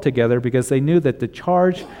consult together because they knew that the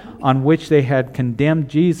charge on which they had condemned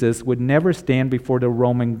Jesus would never stand before the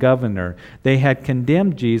Roman governor. They had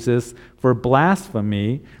condemned Jesus for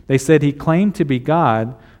blasphemy. They said he claimed to be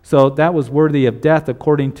God, so that was worthy of death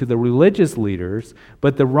according to the religious leaders.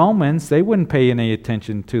 But the Romans, they wouldn't pay any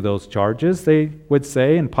attention to those charges. They would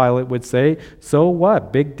say, and Pilate would say, so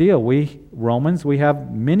what? Big deal. We Romans, we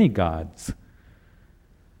have many gods.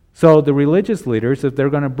 So the religious leaders, if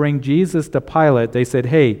they're going to bring Jesus to Pilate, they said,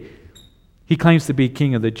 hey, he claims to be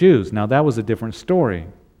king of the Jews. Now that was a different story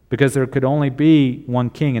because there could only be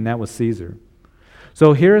one king, and that was Caesar.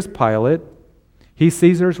 So here is Pilate. He's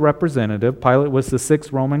Caesar's representative. Pilate was the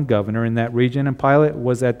sixth Roman governor in that region, and Pilate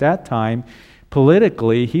was at that time,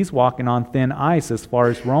 politically, he's walking on thin ice as far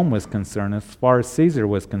as Rome was concerned, as far as Caesar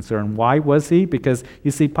was concerned. Why was he? Because,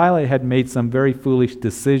 you see, Pilate had made some very foolish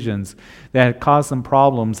decisions that had caused some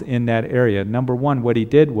problems in that area. Number one, what he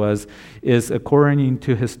did is according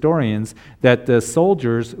to historians, that the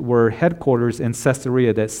soldiers were headquarters in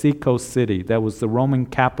Caesarea, that seacoast city. That was the Roman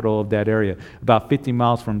capital of that area, about 50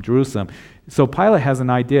 miles from Jerusalem. So Pilate has an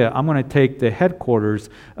idea. I'm going to take the headquarters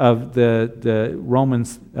of the Roman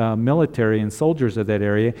military and soldiers of that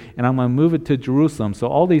area, and I'm going to move it to Jerusalem. So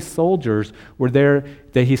all these soldiers were there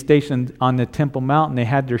that he stationed on the Temple Mount, and they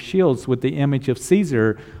had their shields with the image of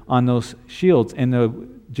Caesar on those shields, and the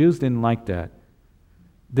Jews didn't like that.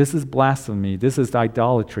 This is blasphemy. This is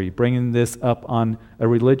idolatry, bringing this up on a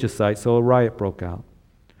religious site. So a riot broke out.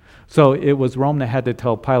 So it was Rome that had to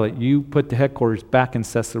tell Pilate, you put the headquarters back in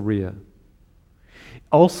Caesarea.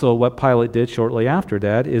 Also, what Pilate did shortly after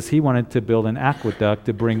that is he wanted to build an aqueduct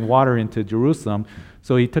to bring water into Jerusalem,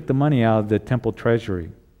 so he took the money out of the temple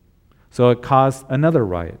treasury. So it caused another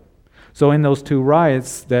riot. So in those two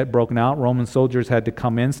riots that broke out, Roman soldiers had to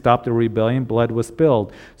come in, stop the rebellion, blood was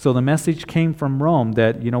spilled. So the message came from Rome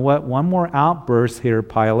that, you know what, one more outburst here,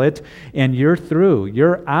 Pilate, and you're through,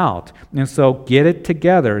 you're out. And so get it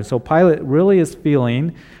together. And so Pilate really is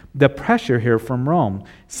feeling the pressure here from Rome.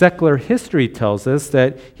 Secular history tells us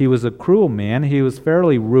that he was a cruel man. He was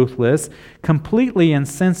fairly ruthless, completely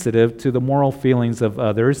insensitive to the moral feelings of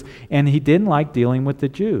others, and he didn't like dealing with the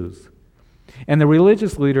Jews. And the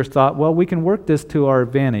religious leaders thought, well, we can work this to our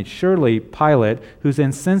advantage. Surely Pilate, who's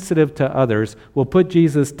insensitive to others, will put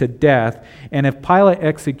Jesus to death, and if Pilate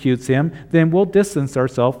executes him, then we'll distance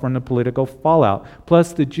ourselves from the political fallout.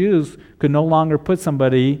 Plus, the Jews could no longer put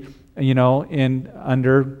somebody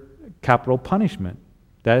under capital punishment.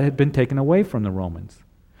 That had been taken away from the Romans.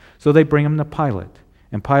 So they bring him to Pilate.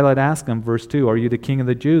 And Pilate asked him, verse 2, are you the king of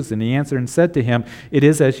the Jews? And he answered and said to him, it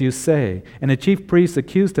is as you say. And the chief priests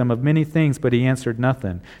accused him of many things, but he answered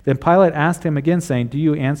nothing. Then Pilate asked him again, saying, do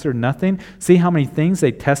you answer nothing? See how many things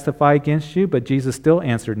they testify against you? But Jesus still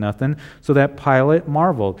answered nothing, so that Pilate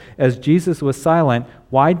marveled. As Jesus was silent,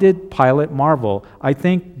 why did Pilate marvel? I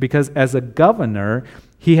think because as a governor,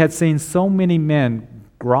 he had seen so many men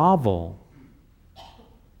grovel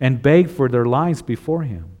and beg for their lives before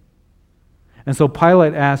him. And so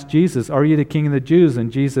Pilate asked Jesus, are you the king of the Jews?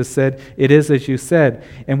 And Jesus said, it is as you said.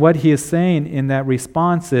 And what he is saying in that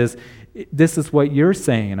response is, this is what you're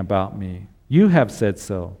saying about me. You have said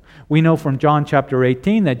so. We know from John chapter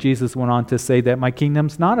 18 that Jesus went on to say that my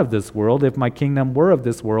kingdom's not of this world. If my kingdom were of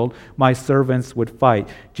this world, my servants would fight.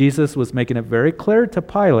 Jesus was making it very clear to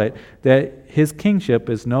Pilate that his kingship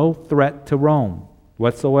is no threat to Rome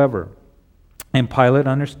whatsoever. And Pilate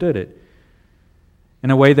understood it in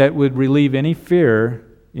a way that would relieve any fear,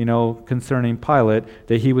 concerning Pilate,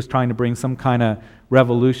 that he was trying to bring some kind of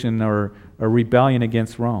revolution or rebellion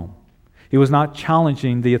against Rome. He was not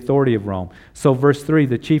challenging the authority of Rome. So verse 3,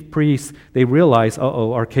 the chief priests, they realize,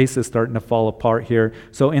 our case is starting to fall apart here.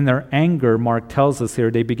 So in their anger, Mark tells us here,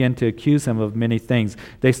 they begin to accuse him of many things.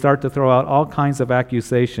 They start to throw out all kinds of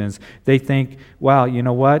accusations. They think, wow, you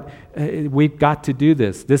know what? We've got to do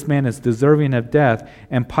this. This man is deserving of death.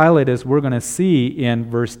 And Pilate, as we're going to see in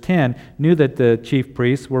verse 10, knew that the chief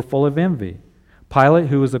priests were full of envy. Pilate,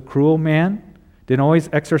 who was a cruel man, didn't always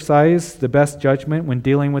exercise the best judgment when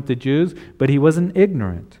dealing with the Jews, but he wasn't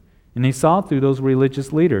ignorant. And he saw through those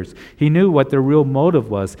religious leaders. He knew what their real motive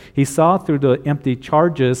was. He saw through the empty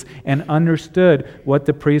charges and understood what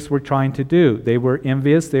the priests were trying to do. They were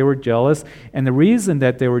envious, they were jealous, and the reason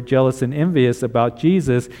that they were jealous and envious about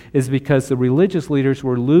Jesus is because the religious leaders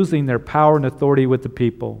were losing their power and authority with the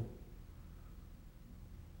people.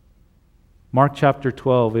 Mark chapter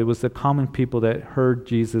 12, it was the common people that heard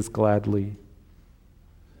Jesus gladly.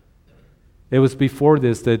 It was before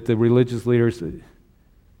this that the religious leaders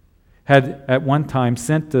had at one time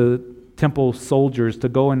sent the temple soldiers to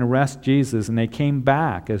go and arrest Jesus, and they came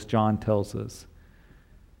back, as John tells us.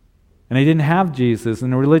 And they didn't have Jesus,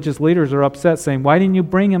 and the religious leaders are upset, saying, "Why didn't you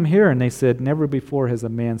bring him here?" And they said, "Never before has a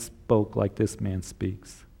man spoke like this man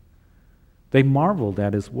speaks." They marveled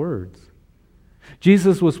at his words.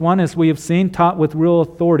 Jesus was one, as we have seen, taught with real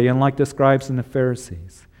authority, unlike the scribes and the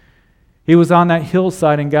Pharisees. He was on that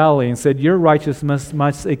hillside in Galilee and said, "Your righteousness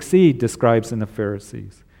must exceed the scribes and the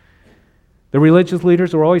Pharisees." The religious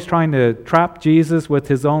leaders were always trying to trap Jesus with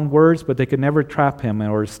his own words, but they could never trap him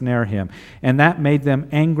or snare him. And that made them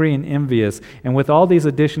angry and envious. And with all these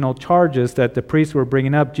additional charges that the priests were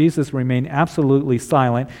bringing up, Jesus remained absolutely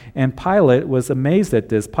silent. And Pilate was amazed at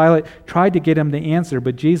this. Pilate tried to get him to answer,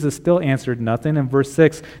 but Jesus still answered nothing. In verse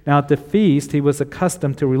 6, now at the feast, he was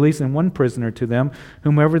accustomed to releasing one prisoner to them,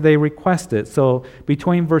 whomever they requested. So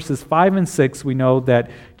between verses 5 and 6, we know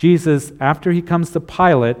that Jesus, after he comes to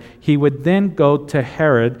Pilate, he would then go to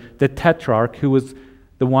Herod, the tetrarch, who was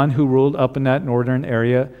the one who ruled up in that northern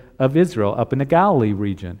area of Israel, up in the Galilee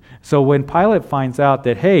region. So when Pilate finds out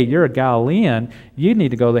that, hey, you're a Galilean, you need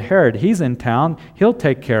to go to Herod. He's in town. He'll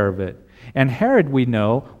take care of it. And Herod, we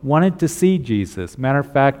know, wanted to see Jesus. Matter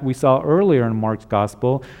of fact, we saw earlier in Mark's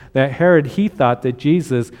gospel that Herod, he thought that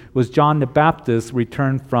Jesus was John the Baptist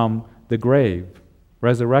returned from the grave,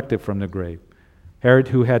 resurrected from the grave. Herod,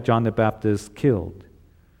 who had John the Baptist killed.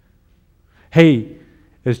 Hey,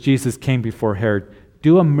 as Jesus came before Herod,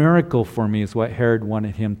 do a miracle for me is what Herod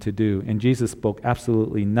wanted him to do. And Jesus spoke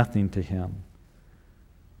absolutely nothing to him.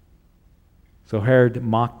 So Herod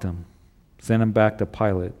mocked him, sent him back to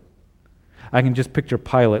Pilate. I can just picture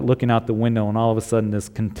Pilate looking out the window, and all of a sudden this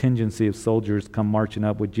contingency of soldiers come marching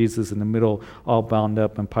up with Jesus in the middle, all bound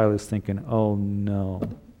up, and Pilate's thinking, oh no,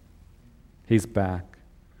 he's back.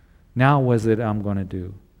 Now what is it I'm going to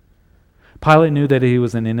do? Pilate knew that he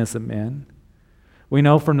was an innocent man. We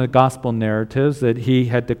know from the gospel narratives that he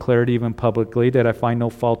had declared even publicly that I find no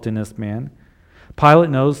fault in this man. Pilate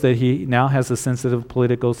knows that he now has a sensitive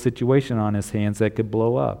political situation on his hands that could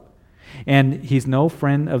blow up. And he's no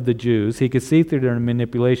friend of the Jews. He could see through their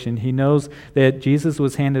manipulation. He knows that Jesus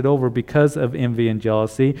was handed over because of envy and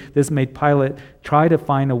jealousy. This made Pilate try to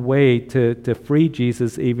find a way to free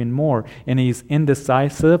Jesus even more. And he's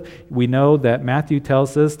indecisive. We know that Matthew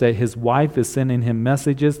tells us that his wife is sending him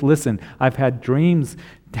messages. Listen, I've had dreams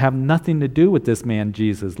that have nothing to do with this man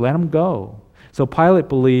Jesus. Let him go. So Pilate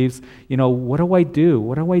believes, what do I do?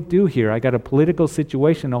 What do I do here? I got a political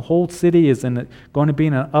situation. The whole city is going to be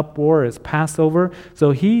in an uproar. It's Passover.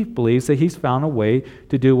 So he believes that he's found a way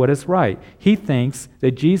to do what is right. He thinks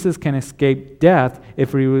that Jesus can escape death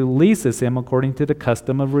if he releases him according to the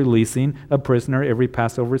custom of releasing a prisoner every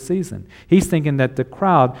Passover season. He's thinking that the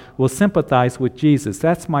crowd will sympathize with Jesus.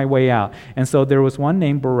 That's my way out. And so there was one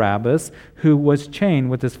named Barabbas who was chained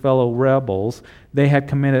with his fellow rebels. They had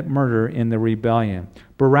committed murder in the rebellion.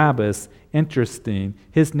 Barabbas, interesting,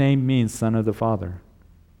 his name means son of the Father.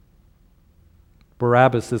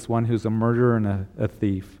 Barabbas is one who's a murderer and a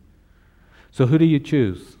thief. So who do you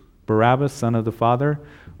choose? Barabbas, son of the Father,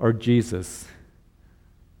 or Jesus,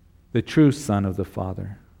 the true son of the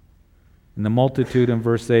Father? And the multitude in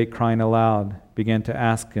verse 8, crying aloud, began to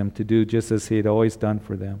ask him to do just as he had always done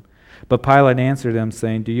for them. But Pilate answered them,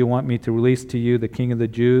 saying, do you want me to release to you the king of the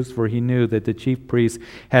Jews? For he knew that the chief priests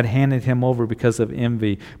had handed him over because of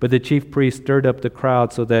envy. But the chief priests stirred up the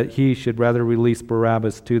crowd so that he should rather release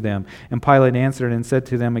Barabbas to them. And Pilate answered and said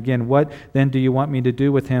to them again, what then do you want me to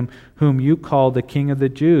do with him whom you call the king of the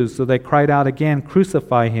Jews? So they cried out again,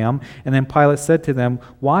 crucify him. And then Pilate said to them,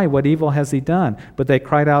 why? What evil has he done? But they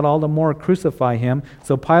cried out all the more, crucify him.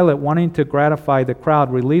 So Pilate, wanting to gratify the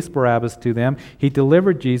crowd, released Barabbas to them. He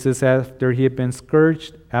delivered Jesus after he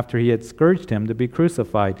had scourged him to be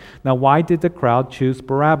crucified. Now, why did the crowd choose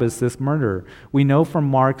Barabbas, this murderer? We know from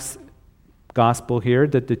Mark's gospel here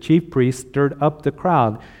that the chief priests stirred up the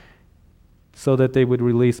crowd so that they would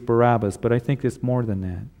release Barabbas, but I think it's more than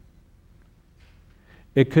that.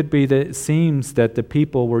 It could be that it seems that the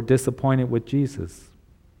people were disappointed with Jesus.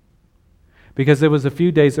 Because it was a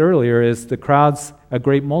few days earlier, as the crowds, a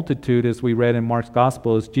great multitude, as we read in Mark's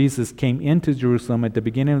gospel, as Jesus came into Jerusalem at the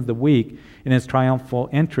beginning of the week in his triumphal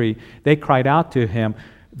entry, they cried out to him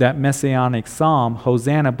that messianic psalm,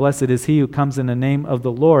 Hosanna, blessed is he who comes in the name of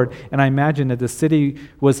the Lord. And I imagine that the city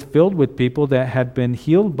was filled with people that had been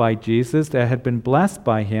healed by Jesus, that had been blessed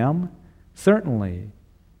by him, certainly.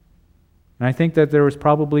 And I think that there was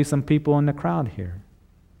probably some people in the crowd here.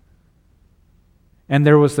 And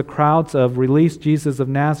there was the crowds of, "Release Jesus of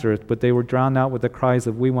Nazareth," but they were drowned out with the cries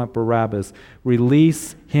of, "We want Barabbas.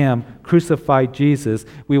 Release him, crucify Jesus.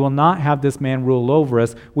 We will not have this man rule over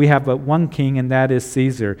us. We have but one king, and that is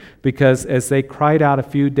Caesar." Because as they cried out a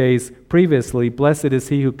few days previously, "Blessed is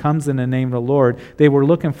he who comes in the name of the Lord," they were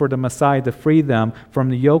looking for the Messiah to free them from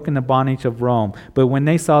the yoke and the bondage of Rome. But when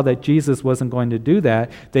they saw that Jesus wasn't going to do that,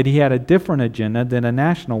 that he had a different agenda than a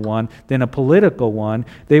national one, than a political one,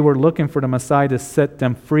 they were looking for the Messiah to set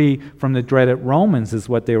them free from the dreaded Romans is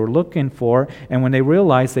what they were looking for. And when they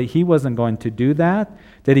realized that he wasn't going to do that,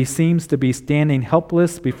 that he seems to be standing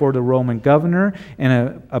helpless before the Roman governor in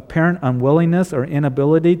an apparent unwillingness or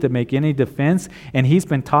inability to make any defense, and he's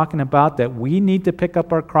been talking about that we need to pick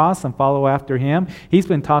up our cross and follow after him. He's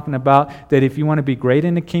been talking about that if you want to be great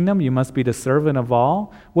in the kingdom, you must be the servant of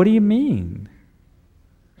all. What do you mean?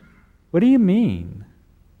 What do you mean?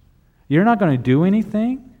 You're not going to do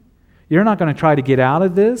anything? You're not going to try to get out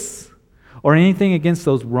of this or anything against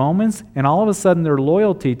those Romans? And all of a sudden their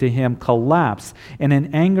loyalty to him collapsed. And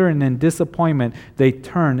in anger and in disappointment, they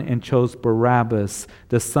turned and chose Barabbas,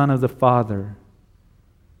 the son of the Father,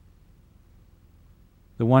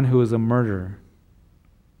 the one who is a murderer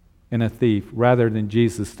and a thief, rather than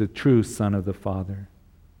Jesus, the true Son of the Father.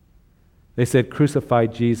 They said, "Crucify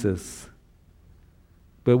Jesus."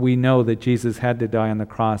 But we know that Jesus had to die on the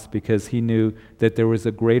cross because he knew that there was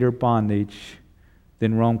a greater bondage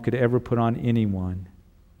than Rome could ever put on anyone,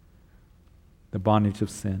 the bondage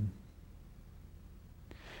of sin.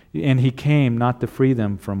 And he came not to free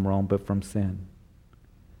them from Rome, but from sin.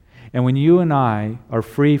 And when you and I are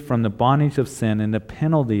free from the bondage of sin and the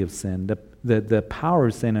penalty of sin, the power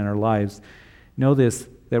of sin in our lives, know this,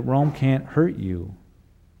 that Rome can't hurt you.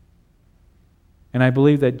 And I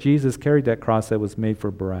believe that Jesus carried that cross that was made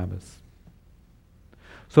for Barabbas.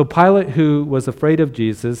 So Pilate, who was afraid of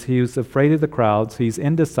Jesus, he was afraid of the crowds, he's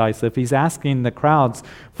indecisive, he's asking the crowds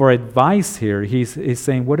for advice here. He's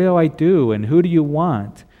saying, "What do I do, and who do you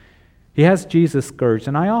want?" He has Jesus scourged,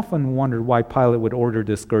 and I often wondered why Pilate would order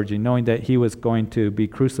this scourging, knowing that he was going to be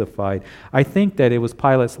crucified. I think that it was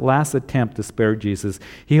Pilate's last attempt to spare Jesus.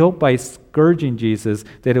 He hoped by scourging Jesus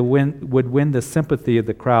that it would win the sympathy of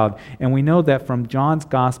the crowd. And we know that from John's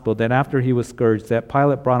gospel that after he was scourged, that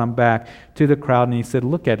Pilate brought him back to the crowd and he said,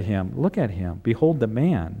 look at him, behold the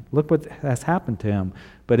man, look what has happened to him."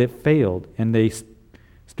 But it failed, and they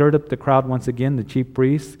stirred up the crowd once again, the chief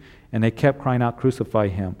priests, and they kept crying out, "Crucify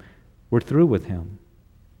him. We're through with him."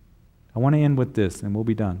 I want to end with this, and we'll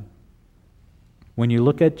be done. When you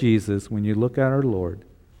look at Jesus, when you look at our Lord,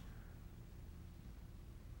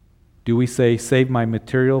 do we say, "Save my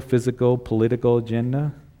material, physical, political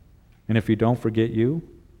agenda, and if you don't, forget you"?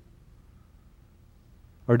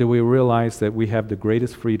 Or do we realize that we have the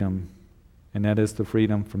greatest freedom, and that is the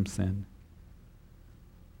freedom from sin?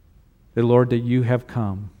 The Lord, that you have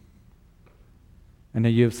come, and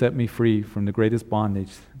that you have set me free from the greatest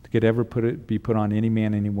bondage that could ever be put on any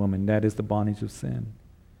man, any woman. That is the bondage of sin.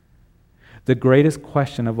 The greatest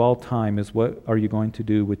question of all time is, what are you going to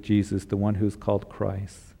do with Jesus, the one who is called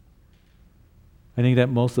Christ? I think that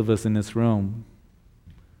most of us in this room,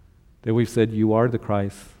 that we've said, "You are the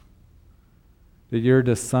Christ," that you're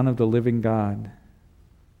the Son of the living God,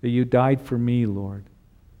 that you died for me, Lord.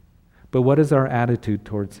 But what is our attitude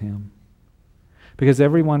towards him? Because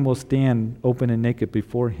everyone will stand open and naked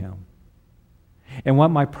before him. And what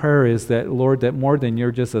my prayer is that, Lord, that more than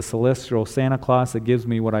you're just a celestial Santa Claus that gives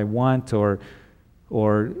me what I want, or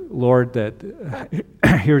Lord, that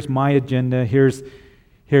here's my agenda, here's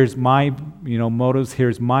my motives,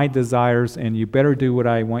 here's my desires, and you better do what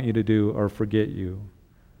I want you to do or forget you.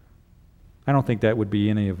 I don't think that would be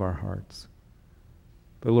any of our hearts.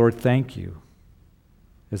 But Lord, thank you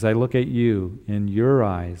as I look at you in your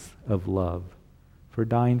eyes of love for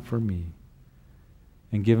dying for me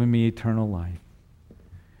and giving me eternal life.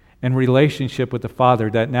 And relationship with the Father,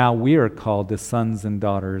 that now we are called the sons and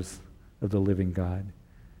daughters of the living God.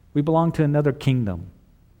 We belong to another kingdom.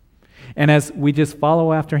 And as we just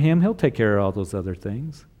follow after him, he'll take care of all those other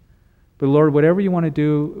things. But Lord, whatever you want to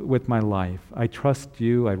do with my life, I trust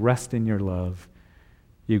you, I rest in your love.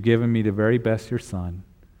 You've given me the very best, your Son.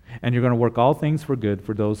 And you're going to work all things for good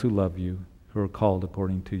for those who love you, who are called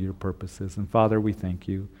according to your purposes. And Father, we thank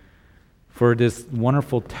you for this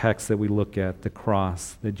wonderful text that we look at, the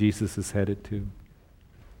cross that Jesus is headed to.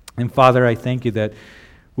 And Father, I thank you that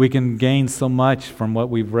we can gain so much from what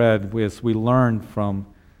we've read as we learn from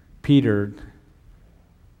Peter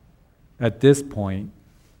at this point,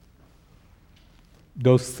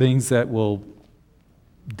 those things that will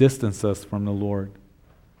distance us from the Lord.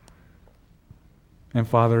 And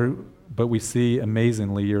Father, but we see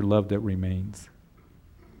amazingly your love that remains.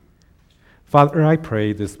 Father, I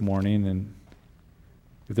pray this morning, and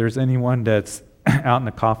if there's anyone that's out in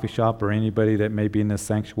the coffee shop or anybody that may be in this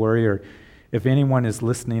sanctuary, or if anyone is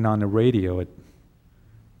listening on the radio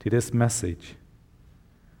to this message,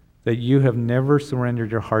 that you have never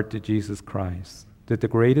surrendered your heart to Jesus Christ, that the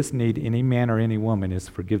greatest need any man or any woman is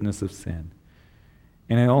forgiveness of sin.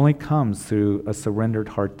 And it only comes through a surrendered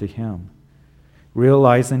heart to Him.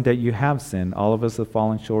 Realizing that you have sinned. All of us have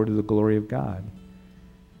fallen short of the glory of God.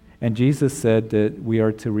 And Jesus said that we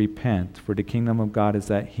are to repent, for the kingdom of God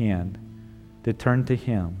is at hand, to turn to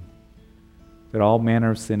Him, that all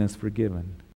manner of sin is forgiven.